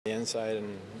The inside,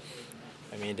 and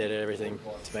I mean, did everything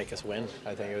to make us win.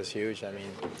 I think it was huge. I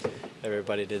mean,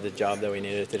 everybody did the job that we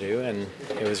needed to do, and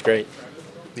it was great.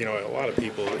 You know, a lot of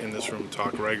people in this room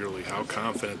talk regularly how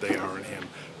confident they are in him,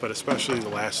 but especially the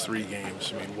last 3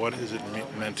 games. I mean, what has it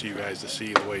meant to you guys to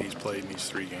see the way he's played in these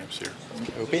 3 games here?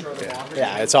 Hoopy?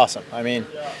 Yeah, it's awesome. I mean,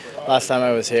 last time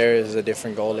I was here, he was a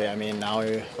different goalie. I mean, now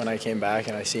when I came back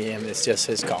and I see him, it's just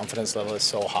his confidence level is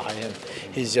so high, and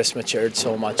he's just matured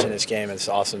so much in his game. It's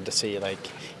awesome to see. Like,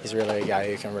 he's really a guy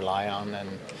you can rely on, and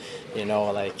you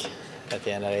know, like at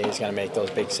the end of the day, he's going to make those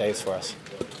big saves for us.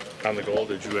 On the goal,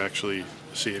 did you actually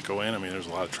see it go in? I mean, there's a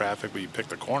lot of traffic, but you picked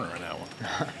the corner in that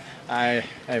one. I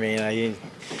mean, I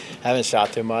haven't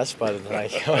shot too much, but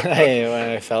like when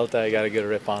I felt I got a good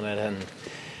rip on it, and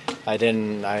I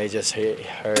didn't. I just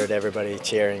heard everybody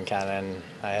cheering, kind of, and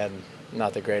I had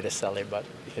not the greatest celly, but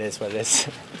it is what it is.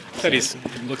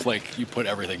 It looked like you put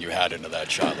everything you had into that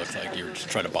shot. Looked like you were just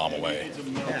trying to bomb away.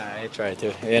 Yeah, I tried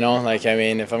to. You know, like, I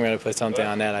mean, if I'm going to put something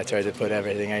on net, I tried to put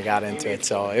everything I got into it.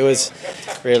 So it was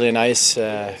really nice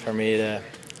for me to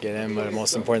get in. But the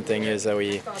most important thing is that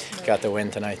we got the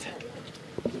win tonight.